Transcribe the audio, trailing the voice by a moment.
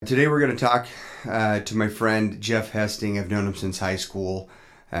Today we're going to talk to my friend Jeff Hesting. I've known him since high school.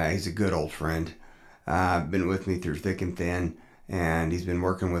 He's a good old friend. Been with me through thick and thin, and he's been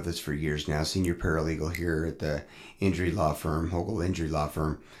working with us for years now. Senior paralegal here at the injury law firm, Hogle Injury Law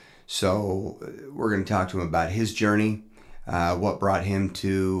Firm. So we're going to talk to him about his journey, what brought him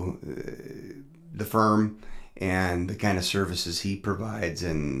to the firm, and the kind of services he provides,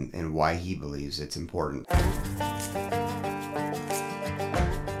 and why he believes it's important.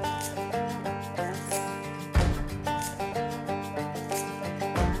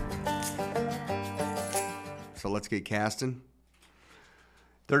 So let's get casting.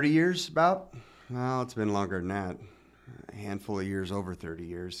 30 years about? Well, it's been longer than that. A handful of years, over 30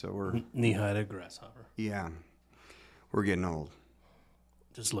 years. So we're... Knee-high to grasshopper. Yeah. We're getting old.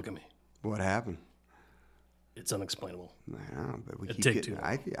 Just look at me. What happened? It's unexplainable. I know, but we It'd keep take getting...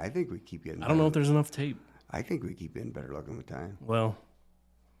 too I think we keep getting I don't know if there's enough tape. I think we keep getting better looking with time. Well,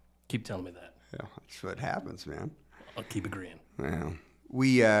 keep telling me that. Yeah, that's what happens, man. I'll keep agreeing. Well,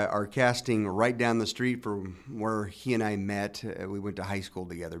 we are casting right down the street from where he and I met. We went to high school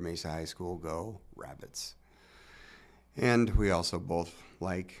together, Mesa High School. Go Rabbits. And we also both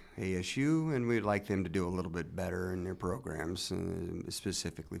like ASU, and we'd like them to do a little bit better in their programs,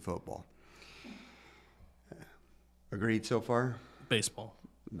 specifically football. Agreed so far? Baseball.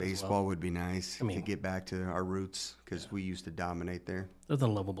 Baseball would be nice I mean, to get back to our roots, because we used to dominate there. They're the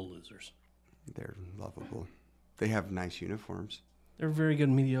lovable losers. They're lovable. They have nice uniforms. They're a very good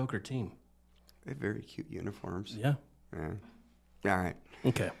mediocre team. They have very cute uniforms. Yeah. Yeah. All right.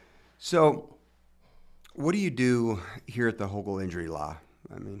 Okay. So, what do you do here at the Hogle Injury Law?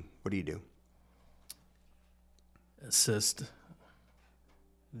 I mean, what do you do? Assist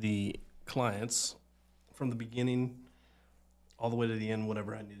the clients from the beginning all the way to the end,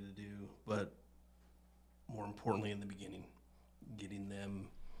 whatever I need to do, but more importantly in the beginning, getting them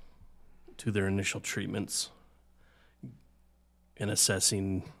to their initial treatments and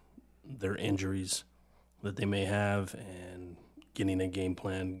assessing their injuries that they may have and getting a game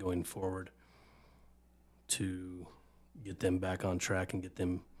plan going forward to get them back on track and get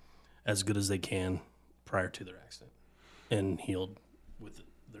them as good as they can prior to their accident and healed with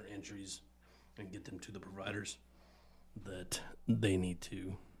their injuries and get them to the providers that they need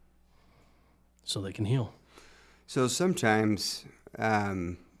to so they can heal. So sometimes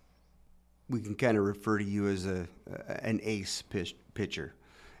we can kind of refer to you as an ace pitcher.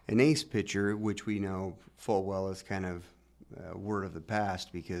 An ace pitcher, which we know full well is kind of a word of the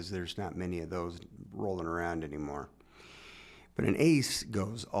past because there's not many of those rolling around anymore. But an ace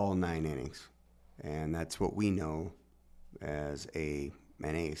goes all 9 innings, and that's what we know as an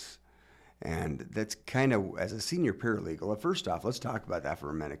ace. And that's kind of, as a senior paralegal, well, first off, let's talk about that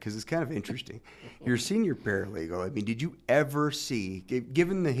for a minute, because it's kind of interesting. You're a senior paralegal. I mean, did you ever see,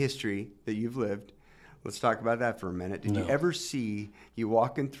 given the history that you've lived, let's talk about that for a minute. Did you ever see you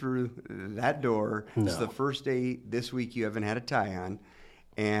walking through that door? No. It's the first day this week you haven't had a tie on.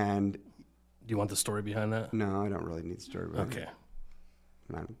 And Do you want the story behind that? no, I don't really need the story about Okay.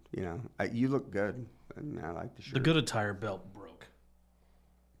 it. You look good. I like the shirt. The good attire belt broke.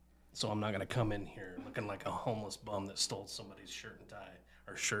 So I'm not going to come in here looking like a homeless bum that stole somebody's shirt and tie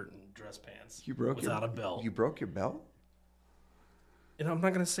or shirt and dress pants without a belt. You broke your belt? And I'm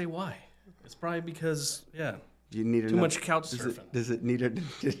not going to say why. It's probably because, You need too much couch surfing. Does it need a...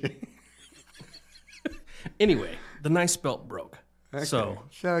 Anyway, the nice belt broke. Okay. So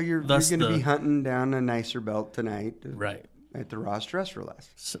you're going to be hunting down a nicer belt tonight. Right. At the Ross Dress for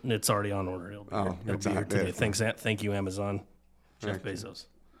Less. It's already on order. It'll be here today. Thank you, Amazon. Jeff Bezos.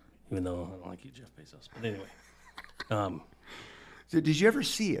 Even though I don't like you, Jeff Bezos. But anyway. So did you ever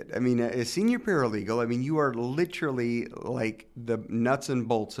see it? I mean, as senior paralegal, I mean, you are literally like the nuts and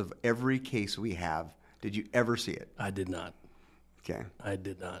bolts of every case we have. Did you ever see it? I did not. Okay. I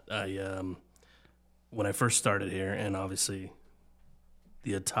did not. When I first started here, and obviously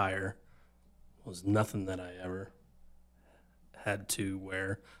the attire was nothing that I ever had to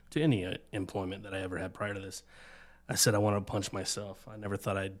wear to any employment that I ever had prior to this. I said I wanted to punch myself. I never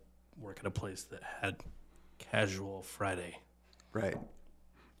thought I'd work at a place that had casual Friday. Right.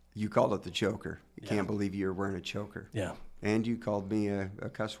 You called it the choker. You can't believe you were wearing a choker. Yeah. And you called me a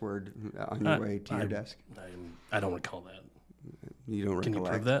cuss word on your way to your desk. I don't recall that. You don't recollect? Can you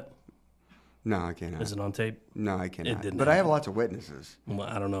prove that? No, I cannot. Is it on tape? No, I cannot. It didn't but I have lots of witnesses. Well,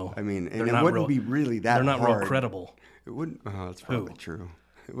 I don't know. I mean, and They're it not wouldn't real- be really that They're not hard. real credible. It wouldn't. Oh, that's probably true.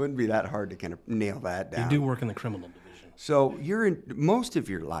 It wouldn't be that hard to kind of nail that down. You do work in the criminal division. So you're in most of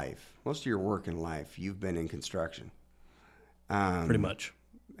your life, most of your working life, you've been in construction. Pretty much.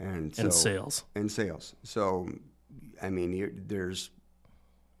 And sales. And sales. So, I mean, there's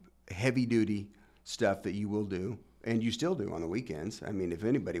heavy duty stuff that you will do, and you still do on the weekends. I mean, if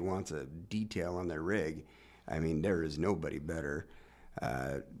anybody wants a detail on their rig, I mean, there is nobody better.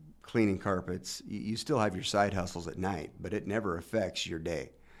 Cleaning carpets, you still have your side hustles at night, but it never affects your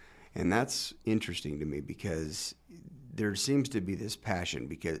day. And that's interesting to me because there seems to be this passion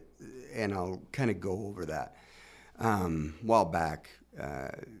and I'll kind of go over that. A while back,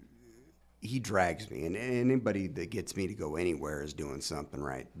 he drags me, and anybody that gets me to go anywhere is doing something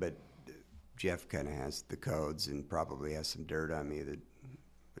right. But Jeff kind of has the codes and probably has some dirt on me that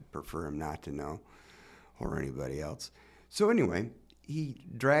would prefer him not to know, or anybody else. So anyway, he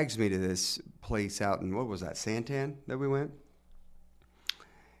drags me to this place out in, what was that, Santan that we went?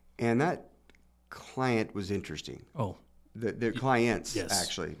 And that client was interesting. Oh. The clients, yes.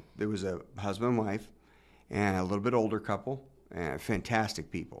 Actually. There was a husband and wife and a little bit older couple, and fantastic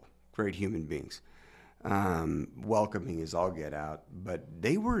people, great human beings. Welcoming as all get out, but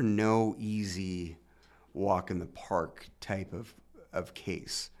they were no easy walk in the park type of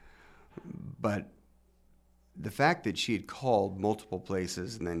case. But the fact that she had called multiple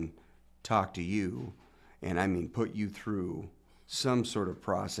places and then talked to you, and I mean put you through some sort of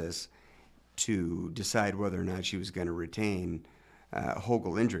process to decide whether or not she was going to retain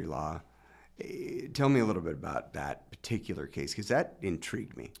Hogle injury law. Tell me a little bit about that particular case, because that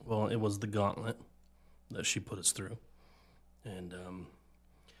intrigued me. Well, it was the gauntlet that she put us through, and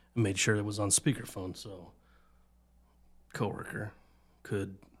made sure it was on speakerphone so coworker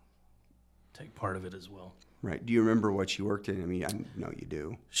could take part of it as well. Right. Do you remember what she worked in? I mean, I know you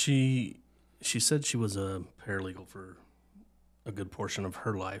do. She said she was a paralegal for a good portion of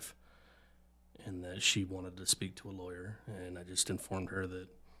her life, and that she wanted to speak to a lawyer. And I just informed her that,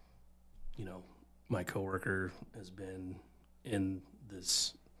 you know, my coworker has been in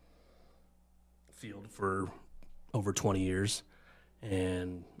this field for over 20 years,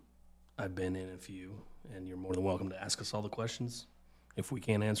 and I've been in a few, and you're more than welcome to ask us all the questions. If we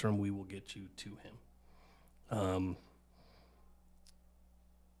can't answer them, we will get you to him.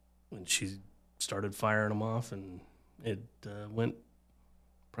 And she started firing them off, and it went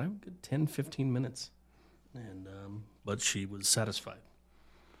probably a good 10, 15 minutes. And but she was satisfied.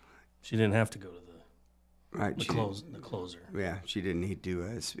 She didn't have to go to the closer. Yeah, she didn't need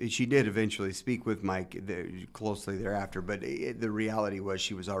to. She did eventually speak with Mike closely thereafter, but the reality was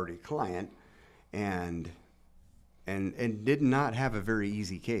she was already a client, and did not have a very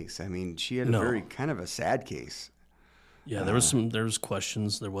easy case. I mean, she had a very kind of a sad case. Yeah, there was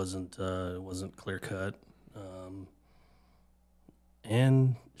questions. There wasn't it wasn't clear cut,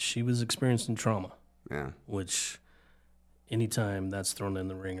 and she was experiencing trauma. Yeah, which anytime that's thrown in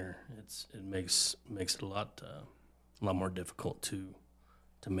the ringer, it makes it a lot more difficult to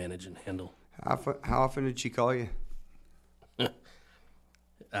manage and handle. How often did she call you?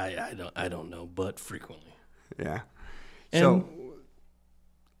 I don't know, but frequently. Yeah. And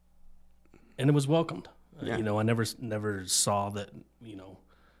it was welcomed. Yeah. You know, I never saw that, you know,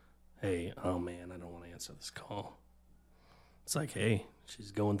 hey, oh man, I don't want to answer this call. It's like, hey,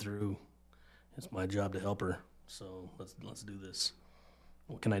 she's going through. It's my job to help her. So let's do this.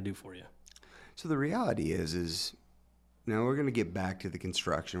 What can I do for you? So the reality is now we're going to get back to the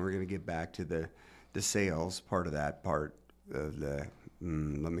construction. We're going to get back to the sales part of that part of the.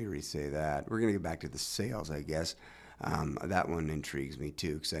 Let me re-say that. We're going to get back to the sales, I guess. That one intrigues me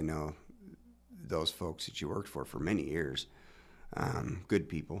too, because I know those folks that you worked for many years. Good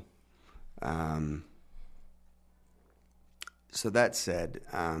people. So that said,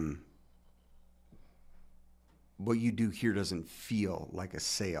 what you do here doesn't feel like a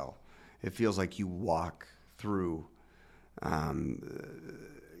sale. It feels like you walk through.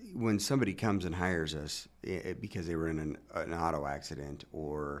 When somebody comes and hires us because they were in an auto accident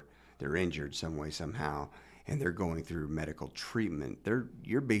or they're injured some way, somehow, and they're going through medical treatment,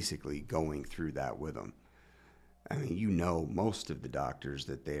 you're basically going through that with them. I mean, you know most of the doctors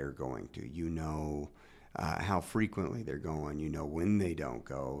that they are going to. You know how frequently they're going. You know when they don't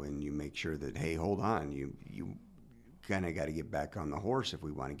go, and you make sure that, hey, hold on, you kind of got to get back on the horse if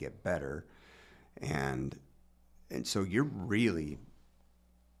we want to get better. And so you're really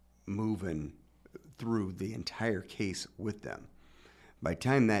moving through the entire case with them. By the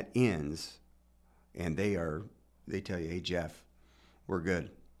time that ends, and they tell you, hey, Jeff, we're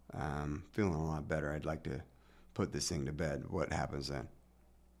good. Feeling a lot better. I'd like to put this thing to bed. What happens then?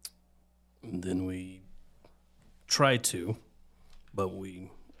 And then we try to, but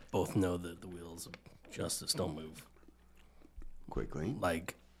we both know that the wheels of justice don't move Quickly.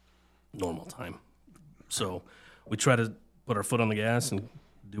 like normal time. So we try to put our foot on the gas and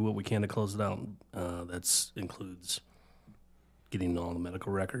do what we can to close it out. That includes getting all the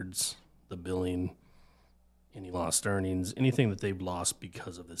medical records, the billing, any lost earnings, anything that they've lost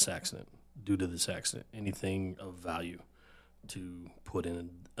because of this accident, due to this accident, anything of value to put in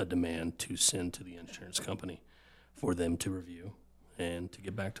a demand to send to the insurance company for them to review and to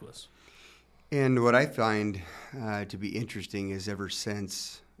get back to us. And what I find to be interesting is ever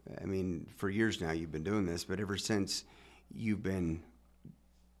since, for years now you've been doing this, but ever since you've been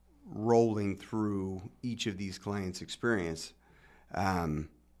rolling through each of these clients' experience,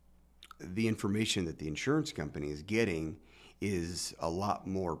 the information that the insurance company is getting is a lot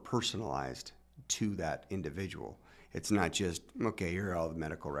more personalized to that individual. It's not just, okay, here are all the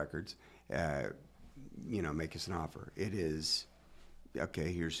medical records, make us an offer. It is,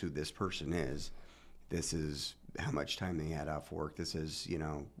 okay, here's who this person is. This is how much time they had off work. This is,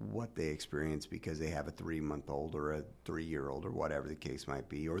 what they experienced because they have a 3-month-old or a 3-year-old or whatever the case might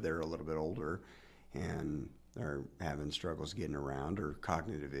be, or they're a little bit older and are having struggles getting around or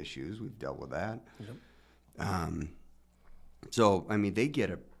cognitive issues. We've dealt with that. Yep. So, they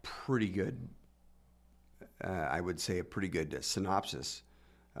get a pretty good, I would say a pretty good synopsis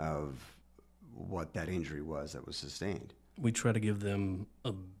of what that injury was that was sustained. We try to give them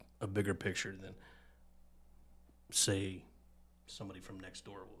a bigger picture than, say, somebody from next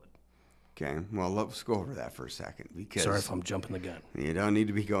door would. Okay, well, let's go over that for a second. Because sorry if I'm jumping the gun. You don't need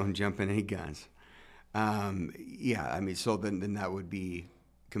to be jumping any guns. So then that would be,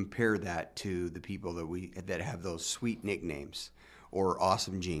 compare that to the people that have those sweet nicknames or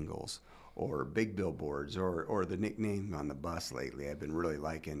awesome jingles or big billboards or the nickname on the bus lately. I've been really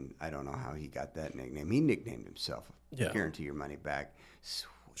liking, I don't know how he got that nickname. He nicknamed himself. Yeah. Guarantee your money back.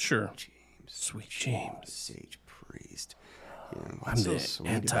 Sure. James. Sweet James. Sage priest. I'm so the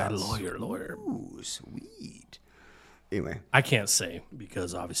anti-lawyer lawyer. Ooh, sweet. Anyway. I can't say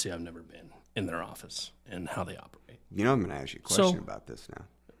because obviously I've never been in their office and how they operate. I'm going to ask you a question about this now.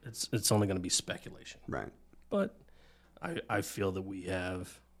 It's only going to be speculation. Right. But I feel that we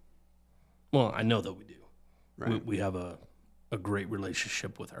have, well, I know that we do. Right. We have a great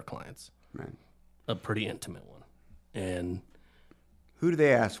relationship with our clients. Right. A pretty intimate one. And who do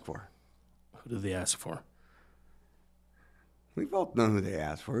they ask for? Who do they ask for? We both know who they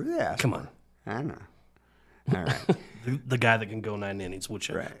ask for. Who do they ask Come for? on. I know. All right. the guy that can go 9 innings, which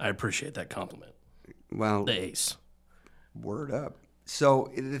right. I appreciate that compliment. Well, the ace. Word up.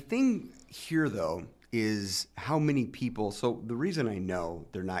 So the thing here, though, is how many people. So the reason I know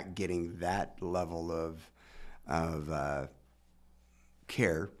they're not getting that level of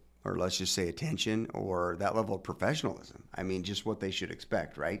care, or let's just say attention, or that level of professionalism. Just what they should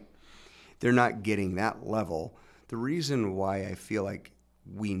expect, right? They're not getting that level. The reason why I feel like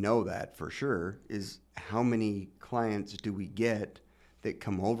we know that for sure is how many clients do we get that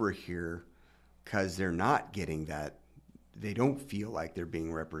come over here because they're not getting that. They don't feel like they're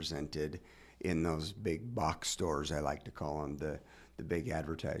being represented in those big box stores, I like to call them, the big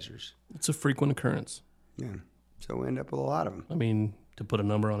advertisers. It's a frequent occurrence. Yeah. So we end up with a lot of them. To put a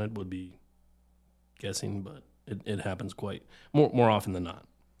number on it would be guessing, but it happens quite more often than not.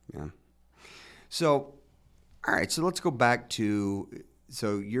 Yeah. So, all right. So let's go back to,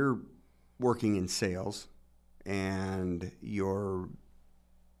 so you're working in sales and you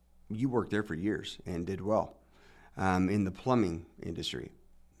worked there for years and did well in the plumbing industry.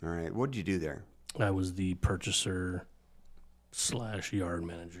 All right. What did you do there? I was the purchaser / yard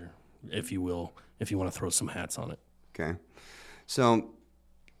manager, if you will, if you want to throw some hats on it. Okay. So,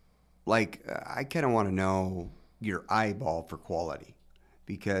 I kind of want to know your eyeball for quality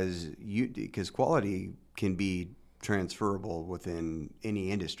because quality can be transferable within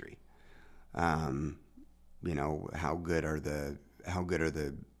any industry. How good are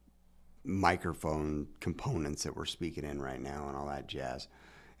the microphone components that we're speaking in right now and all that jazz?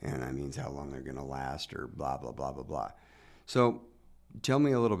 And that means how long they're going to last or blah, blah, blah, blah, blah. So tell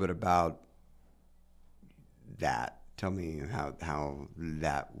me a little bit about that. Tell me how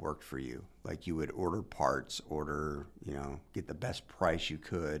that worked for you. Like you would order parts, get the best price you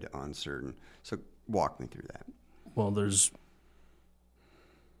could on certain. So walk me through that. Well, there's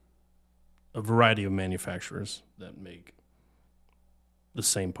a variety of manufacturers that make the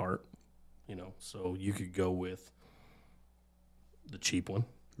same part, so you could go with the cheap one.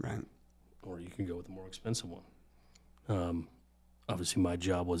 Right. Or you can go with the more expensive one. Obviously, my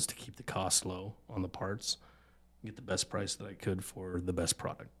job was to keep the cost low on the parts, get the best price that I could for the best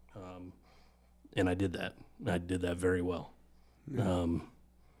product. And I did that. I did that very well. Yeah.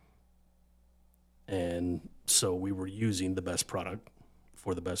 And so we were using the best product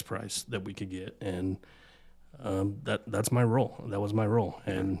for the best price that we could get. And that's my role. That was my role.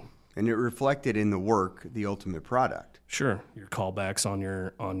 And And it reflected in the work, the ultimate product. Sure, your callbacks on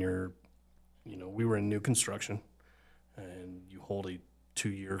your we were in new construction, and you hold a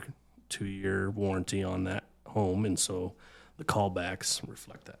 2-year warranty on that home, and so the callbacks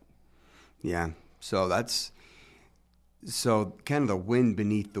reflect that. Yeah. So kind of the wind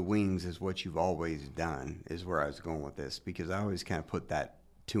beneath the wings is what you've always done, is where I was going with this, because I always kind of put that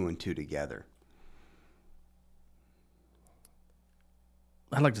 2 and 2 together.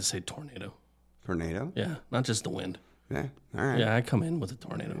 I'd like to say tornado. Tornado? Yeah, not just the wind. Yeah. All right. Yeah, I come in with a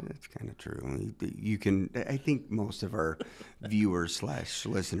tornado. Yeah, that's kind of true. You can. I think most of our viewers /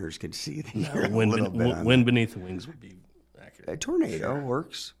 listeners could see that. Wind beneath the wings would be accurate. A tornado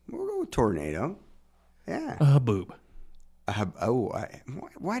works. We'll go with tornado. Yeah. A haboob.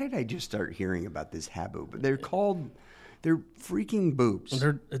 Why did I just start hearing about this haboob? They're freaking boobs.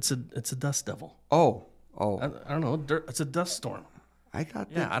 It's a dust devil. Oh. I don't know. It's a dust storm. I thought.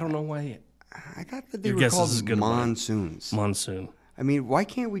 Yeah, I don't know why. I thought that they were called monsoons. Monsoon. I mean, why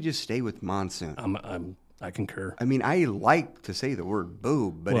can't we just stay with monsoon? I concur. I mean, I like to say the word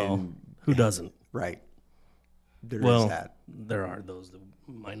boob, but who doesn't? Right. There is that. There are those that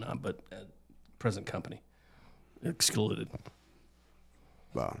might not, but at present company excluded.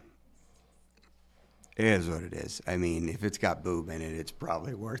 Well, it is what it is. I mean, if it's got boob in it, it's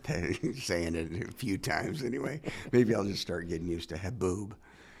probably worth saying it a few times anyway. Maybe I'll just start getting used to haboob.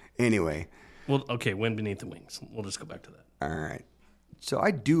 Anyway. Well, okay, wind beneath the wings. We'll just go back to that. All right. So I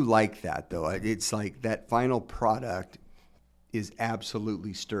do like that, though. It's like that final product is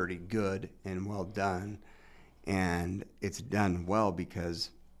absolutely sturdy, good, and well done. And it's done well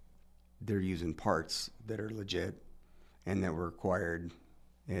because they're using parts that are legit and that were acquired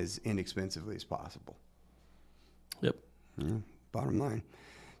as inexpensively as possible. Yep. Yeah, bottom line.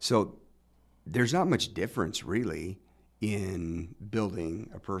 So there's not much difference, really, in building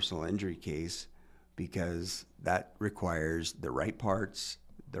a personal injury case, because that requires the right parts,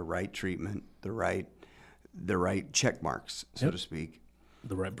 the right treatment, the right check marks, so to speak.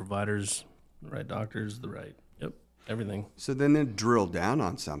 The right providers, the right doctors, everything. So then drill down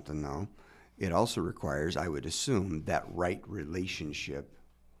on something, though. It also requires, I would assume, that right relationship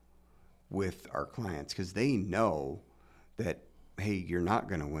with our clients, because they know that, hey, you're not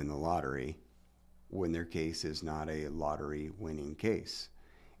going to win the lottery when their case is not a lottery winning case.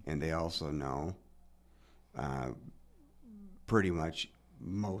 And they also know pretty much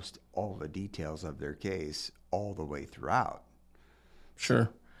most all the details of their case all the way throughout. Sure.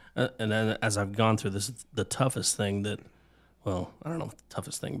 And then as I've gone through this, the toughest thing I don't know if the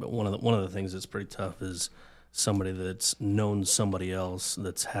toughest thing, but one of the things that's pretty tough is somebody that's known somebody else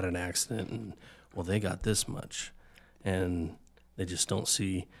that's had an accident, and they got this much, and they just don't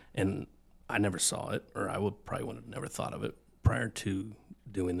see. And I never saw it, or I probably would have never thought of it prior to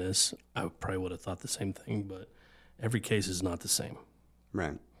doing this. I probably would have thought the same thing, but every case is not the same.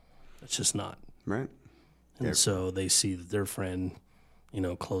 Right. It's just not. Right. And so they see that their friend,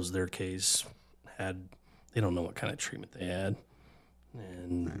 closed their case, they don't know what kind of treatment they had.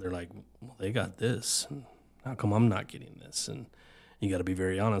 And they're like, well, they got this, and how come I'm not getting this? And you got to be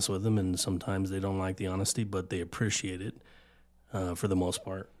very honest with them, and sometimes they don't like the honesty, but they appreciate it for the most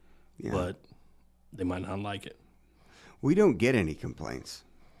part. Yeah. But they might not like it. We don't get any complaints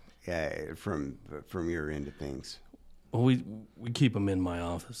from your end of things. Well, we keep them in my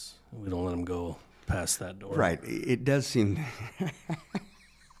office. We don't let them go past that door. Right. It does seem...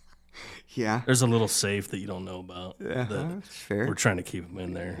 Yeah. There's a little safe that you don't know about. That's fair. We're trying to keep them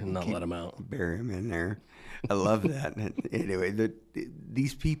in there and not let them out. Bury them in there. I love that. Anyway,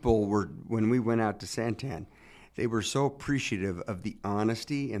 these people were, when we went out to Santan, they were so appreciative of the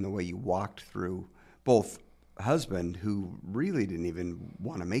honesty and the way you walked through, both husband, who really didn't even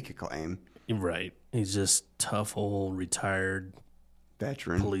want to make a claim. Right. He's just tough old retired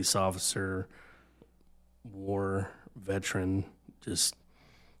veteran, police officer, war veteran, just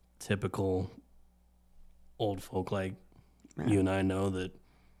typical old folk like you and I know that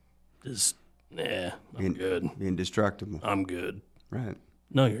just, I'm good. Indestructible. I'm good. Right.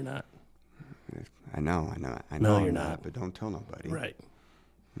 No, you're not. I know. No, I'm you're not. But don't tell nobody. Right.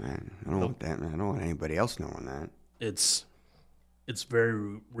 Man, I don't want that. I don't want anybody else knowing that. It's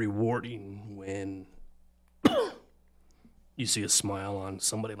very rewarding when you see a smile on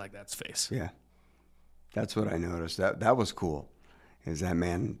somebody like that's face. Yeah. That's what I noticed. That was cool. Is that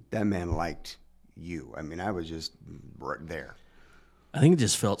man liked you. I mean, I was just right there. I think he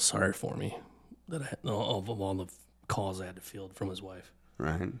just felt sorry for me that of all the calls I had to field from his wife.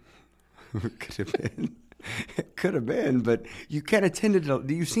 Right. Could have been. It could have been, but you kind of tended to.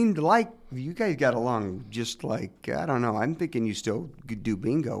 You seemed to like. You guys got along just like I don't know. I'm thinking you still could do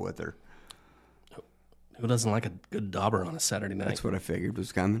bingo with her. Who doesn't like a good dauber on a Saturday night? That's what I figured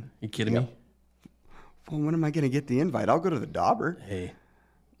was coming. You kidding me? Well, when am I going to get the invite? I'll go to the dauber. Hey,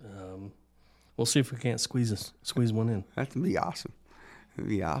 we'll see if we can't squeeze one in. That'd be awesome. That'd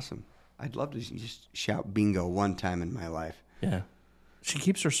be awesome. I'd love to just shout bingo one time in my life. Yeah. She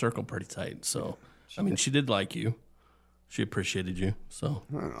keeps her circle pretty tight. So, I mean, she did like you. She appreciated you. So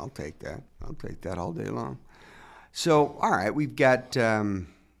Well, I'll take that. I'll take that all day long. So, all right, we've got.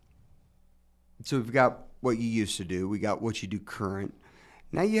 We've got what you used to do. We got what you do current.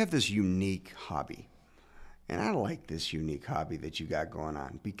 Now you have this unique hobby, and I like this unique hobby that you got going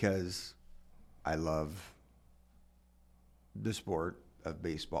on because I love the sport of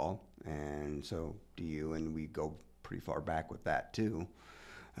baseball, and so do you. And we go pretty far back with that too.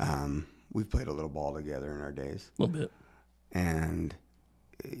 We've played a little ball together in our days. a little bit. And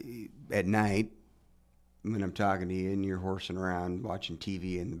at night, when I'm talking to you and you're horsing around watching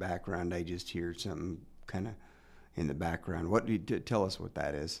TV in the background, I just hear something kind of in the background. What do you tell us what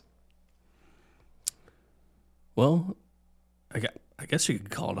that is? Well, I guess you could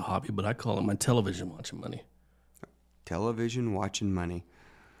call it a hobby, but I call it my television watching money. Television watching money.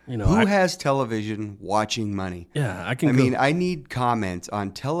 You know, Who has television watching money? Yeah, I mean, I need comments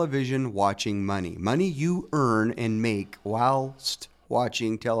on television watching money. Money you earn and make whilst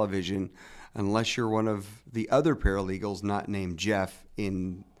watching television, unless you're one of the other paralegals not named Jeff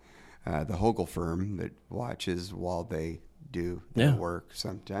in the Hogel firm that watches while they do their work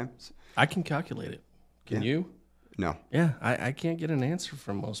sometimes. I can calculate it. Can you? No. Yeah, I can't get an answer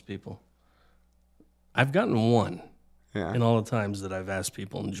from most people. I've gotten one. Yeah. In all the times that I've asked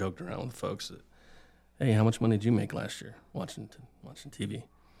people and joked around with folks that, hey, how much money did you make last year watching TV?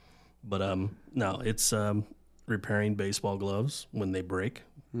 But no, it's repairing baseball gloves when they break,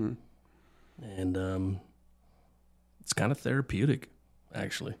 and it's kind of therapeutic,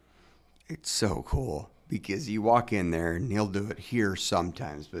 actually. It's so cool because you walk in there and he'll do it here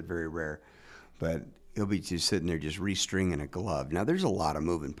sometimes, but very rare. But he'll be just sitting there just restringing a glove. Now, there's a lot of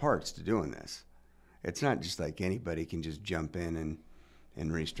moving parts to doing this. It's not just like anybody can just jump in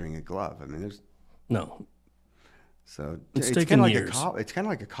and restring a glove. I mean, there's no. So it's kind taken of like years. It's kind of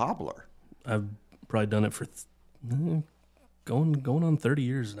like a cobbler. I've probably done it for going on 30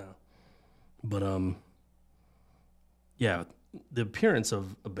 years now. But yeah, the appearance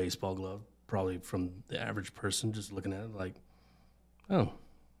of a baseball glove, probably from the average person just looking at it like, oh,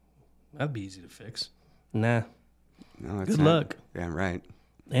 that'd be easy to fix. Nah. No, it's Good not. luck. Yeah, right.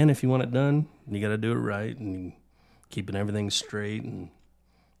 And if you want it done, you got to do it right and keeping everything straight. And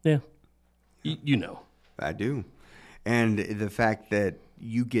yeah, you know. I do. And the fact that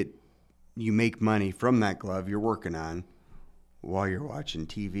you make money from that glove you're working on while you're watching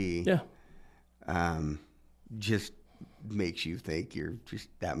TV. Yeah. Just makes you think you're just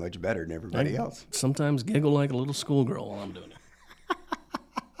that much better than everybody else. Sometimes giggle like a little schoolgirl while I'm doing it.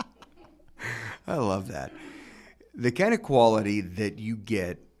 I love that. The kind of quality that you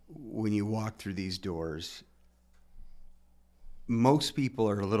get when you walk through these doors, most people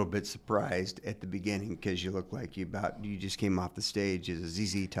are a little bit surprised at the beginning because you look like you just came off the stage as a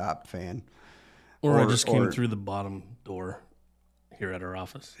ZZ Top fan. Or I just came through the bottom door here at our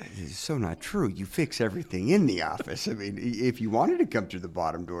office. It's so not true. You fix everything in the office. I mean, if you wanted to come through the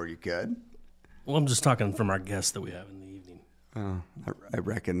bottom door, you could. Well, I'm just talking from our guests that we have in the evening. I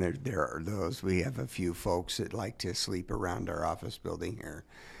reckon there are those. We have a few folks that like to sleep around our office building here.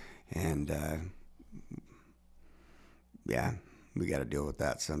 And, yeah, we got to deal with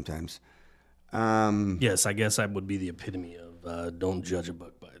that sometimes. Yes, I guess I would be the epitome of don't judge a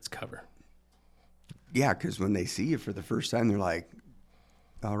book by its cover. Yeah, because when they see you for the first time, they're like,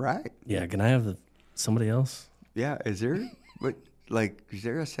 all right. Yeah, can I have somebody else? Yeah, is there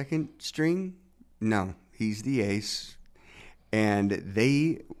a second string? No, he's the ace. And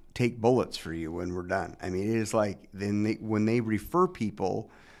they take bullets for you when we're done. I mean, it is like when they refer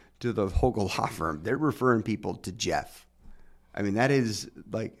people to the Hogel Law Firm, they're referring people to Jeff. I mean, that is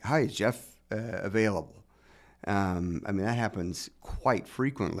like, hi, is Jeff available? I mean, that happens quite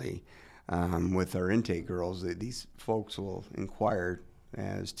frequently with our intake girls. These folks will inquire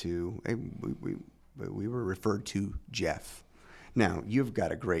as to, hey, we were referred to Jeff. Now, you've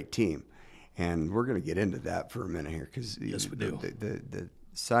got a great team. And we're going to get into that for a minute here because yes, we do. The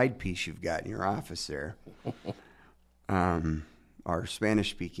side piece you've got in your office there, our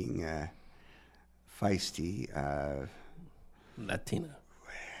Spanish-speaking feisty Latina.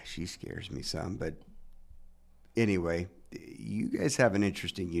 She scares me some, but anyway, you guys have an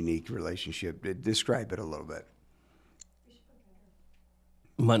interesting, unique relationship. Describe it a little bit.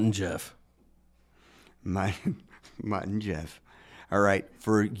 Mutt and Jeff. Mutt and Jeff. All right.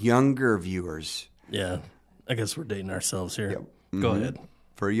 For younger viewers. Yeah. I guess we're dating ourselves here. Yep. Go ahead.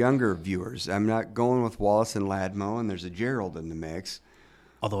 For younger viewers, I'm not going with Wallace and Ladmo, and there's a Gerald in the mix.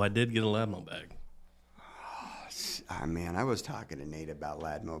 Although I did get a Ladmo bag. Oh, man, I was talking to Nate about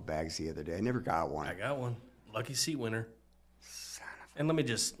Ladmo bags the other day. I never got one. I got one. Lucky seat winner. And let me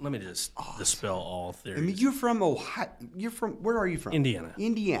just dispel all theories. I mean, you're from Ohio. Where are you from? Indiana.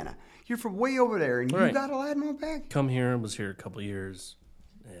 Indiana. You're from way over there, and you Right. got a Ladmo bag? Come here, was here a couple of years,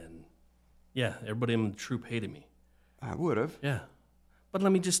 and yeah, everybody in the troop hated me. I would have. Yeah. But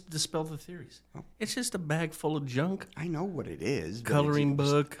let me just dispel the theories. Oh. It's just a bag full of junk. I know what it is. but Coloring it's-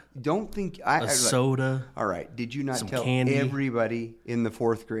 book, Don't think a soda. All right. Did you not Some tell candy. everybody in the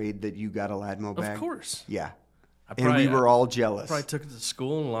 4th grade that you got a Ladmo bag? Of course. Yeah. I And we were all jealous. probably took it to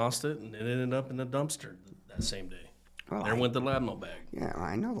school and lost it, and it ended up in the dumpster that same day. Well, There went the Ladmo bag. Yeah,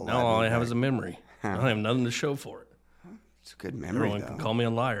 I know the Now Ladmo all I have bag. is a memory. I don't have nothing to show for it. It's a good memory, Everyone though. can call me a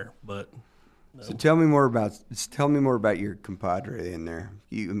liar, but So tell me more about your compadre in there,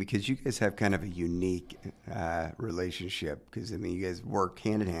 because you guys have kind of a unique relationship. Because I mean, you guys work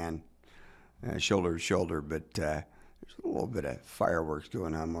hand in hand, shoulder to shoulder, but there's a little bit of fireworks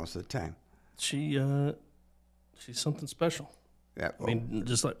going on most of the time. she's something special. Yeah, I mean,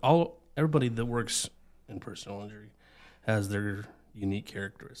 just like everybody that works in personal injury has their unique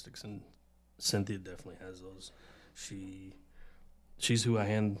characteristics, and Cynthia definitely has those. She's who I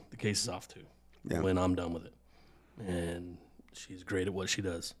hand the cases off to when I'm done with it, and she's great at what she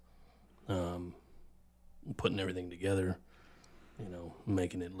does, putting everything together,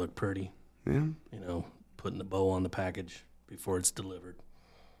 making it look pretty, putting the bow on the package before it's delivered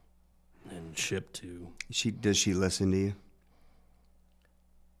and shipped to. Does she listen to you?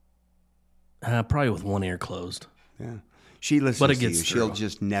 Probably with one ear closed. Yeah, she listens But it to you. gets She'll through.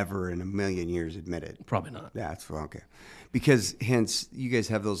 just never in a million years admit it. Probably not. That's okay, because hence you guys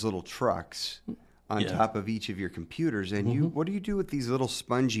have those little trucks on Yeah. top of each of your computers, and what do you do with these little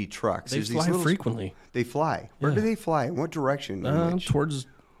spongy trucks? They There's fly these little frequently. They fly. Where Yeah. do they fly? In what direction? In which? Towards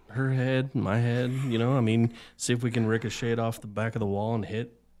her head, my head. See if we can ricochet it off the back of the wall and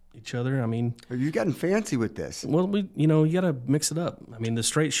hit each other. I mean, Have you gotten fancy with this? well, you got to mix it up. I mean, the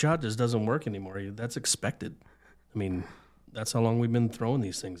straight shot just doesn't work anymore. That's expected. I mean, that's how long we've been throwing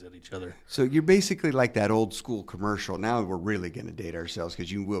these things at each other. So you're basically like that old school commercial. Now we're really going to date ourselves because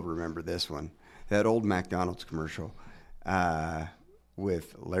you will remember this one. That old McDonald's commercial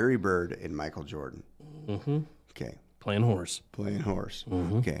with Larry Bird and Michael Jordan. Mm-hmm. Okay. Playing horse. Playing horse.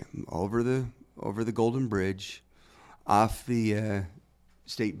 Mm-hmm. Okay. Over the Golden Bridge, off the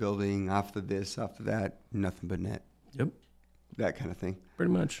state building, off the this, off the that, nothing but net. Yep. That kind of thing.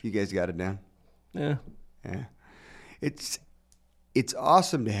 Pretty much. You guys got it down? Yeah. Yeah. It's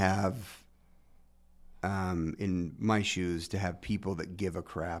awesome to have, in my shoes, to have people that give a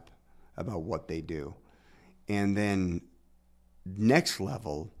crap about what they do. And then next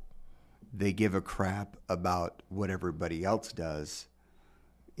level, they give a crap about what everybody else does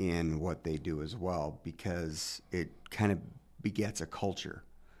in what they do as well, because it kind of begets a culture.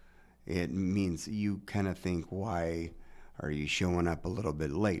 It means you kind of think, why are you showing up a little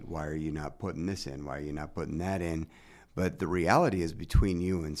bit late? Why are you not putting this in? Why are you not putting that in? But the reality is, between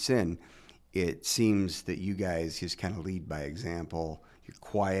you and Sin, it seems that you guys just kind of lead by example. You're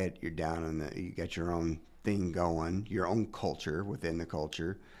quiet, you're down you got your own thing going, your own culture within the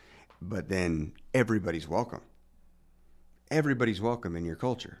culture, but then everybody's welcome. Everybody's welcome in your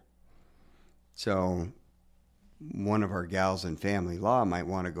culture. So one of our gals in family law might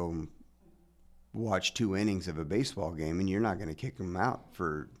want to go watch 2 innings of a baseball game, and you're not going to kick them out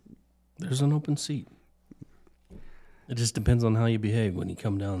for... There's an open seat. It just depends on how you behave when you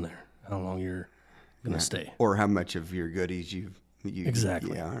come down there, how long you're going to stay. Or how much of your goodies you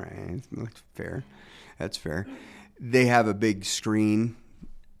Exactly. Yeah, all right. That's fair. That's fair. They have a big screen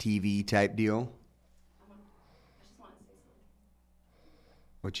TV type deal.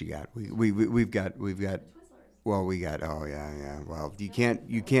 What you got? We've got. Well, we got. Oh yeah. Well, you can't.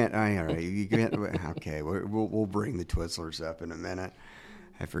 All right. You can't. Okay. We'll bring the Twizzlers up in a minute.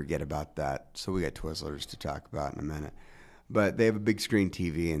 I forget about that. So we got Twizzlers to talk about in a minute. But they have a big screen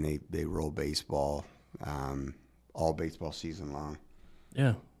TV, and they roll baseball, all baseball season long.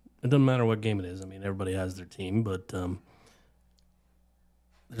 Yeah. It doesn't matter what game it is. I mean, everybody has their team, but I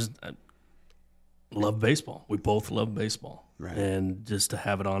love baseball. We both love baseball. Right. And just to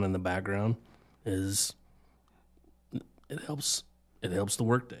have it on in the background it helps the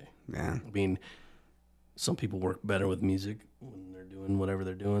workday. Yeah. I mean, Some people work better with music when they're doing whatever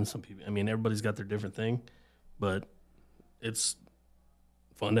they're doing. Some people, I mean, everybody's got their different thing, but it's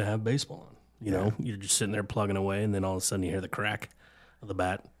fun to have baseball on. You know, you're just sitting there plugging away, and then all of a sudden you hear the crack of the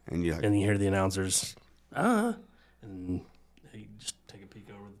bat, And you're like, and you hear the announcers, and you just take a peek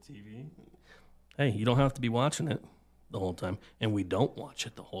over the TV. Hey, you don't have to be watching it the whole time, and we don't watch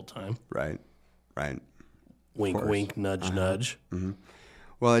it the whole time. right. Wink, wink, nudge, nudge. Mm-hmm.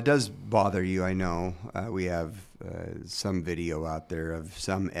 Well, it does bother you, I know. We have some video out there of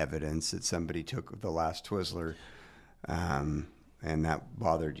some evidence that somebody took the last Twizzler, and that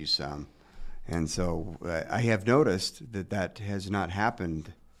bothered you some. And so I have noticed that has not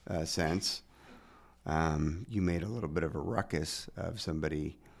happened since. You made a little bit of a ruckus of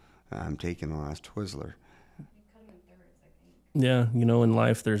somebody taking the last Twizzler. Yeah, you know, in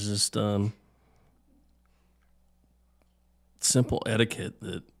life there's just simple etiquette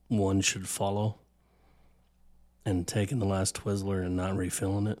that one should follow, and taking the last Twizzler and not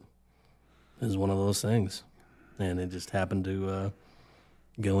refilling it is one of those things. And it just happened to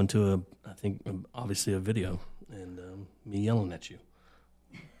go into obviously a video, and me yelling at you,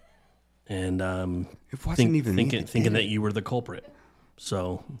 and It wasn't even me that thinking did that it. you were the culprit.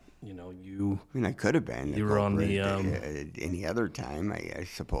 So you know, I mean, I could have been. You were on the, any other time, I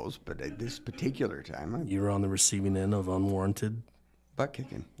suppose, but at this particular time, you were on the receiving end of unwarranted. butt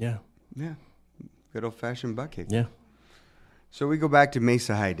kicking. Yeah, Good old fashioned butt kicking. yeah. So we go back to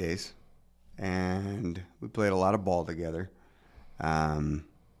Mesa High days, and we played a lot of ball together.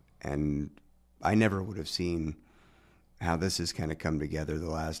 And I never would have seen how this has kind of come together the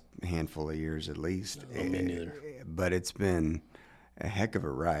last handful of years at least. Me neither. But it's been a heck of a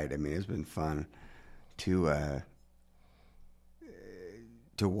ride. I mean, it's been fun to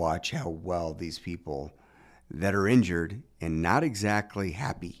watch how well these people that are injured and not exactly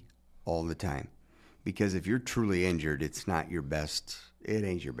happy all the time. Because if you're truly injured, it ain't your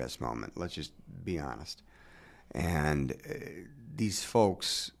best moment. Let's just be honest. And these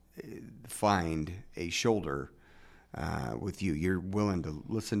folks find a shoulder with you. You're willing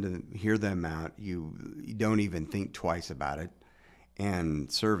to hear them out. You don't even think twice about it.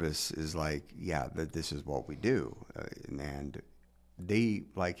 And service is like, that this is what we do. And they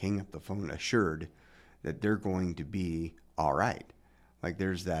like hang up the phone assured that they're going to be all right. Like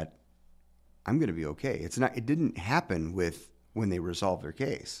there's that, I'm going to be okay. It didn't happen when they resolved their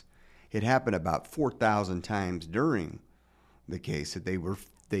case. It happened about 4,000 times during the case that they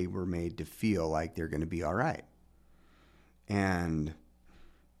were made to feel like they're going to be all right. And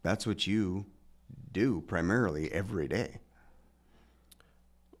that's what you do primarily every day.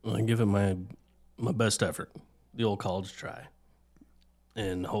 I give it my best effort, the old college try,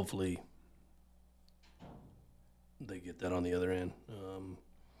 and hopefully they get that on the other end.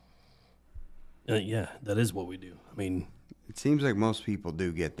 That is what we do. I mean, it seems like most people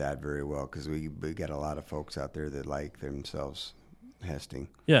do get that very well because we got a lot of folks out there that like themselves Hesting.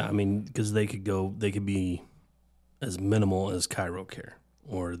 Yeah, I mean, because they could be as minimal as chiro care,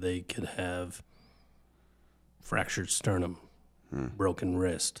 or they could have fractured sternum, broken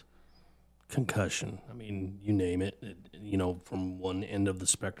wrist, concussion. I mean, you name it, from one end of the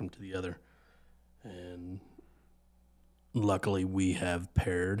spectrum to the other. And luckily we have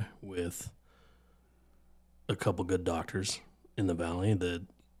paired with a couple good doctors in the valley that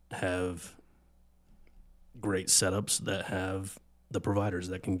have great setups, that have the providers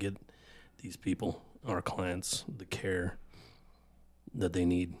that can get these people, our clients, the care that they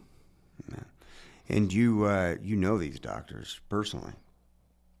need. Yeah. And you know these doctors personally.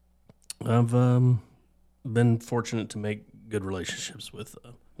 I've been fortunate to make good relationships with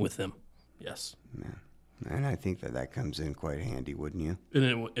them. Yes. Yeah. And I think that comes in quite handy, wouldn't you?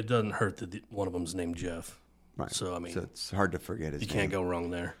 And it doesn't hurt that one of them's named Jeff. Right. So, I mean, so it's hard to forget his name. You can't go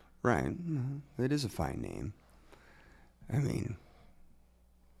wrong there. Right. It is a fine name. I mean,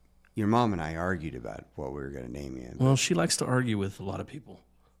 your mom and I argued about what we were going to name you. Well, she likes to argue with a lot of people.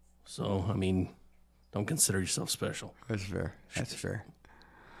 So, I mean, don't consider yourself special. That's fair. That's fair.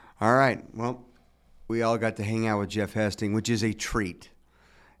 All right. Well, we all got to hang out with Jeff Hesting, which is a treat.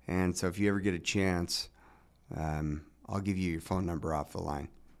 And so if you ever get a chance, I'll give you your phone number off the line.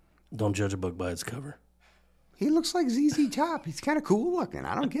 Don't judge a book by its cover. He looks like ZZ Top. He's kind of cool looking.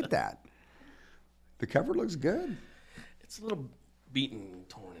 I don't get that. The cover looks good. It's a little beaten,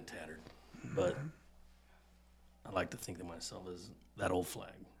 torn, and tattered. But I like to think of myself as that old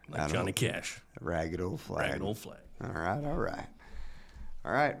flag, like Johnny Cash. A ragged old flag. Ragged old flag. All right.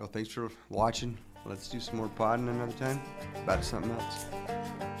 All right. Well, thanks for watching. Let's do some more podding another time about something else.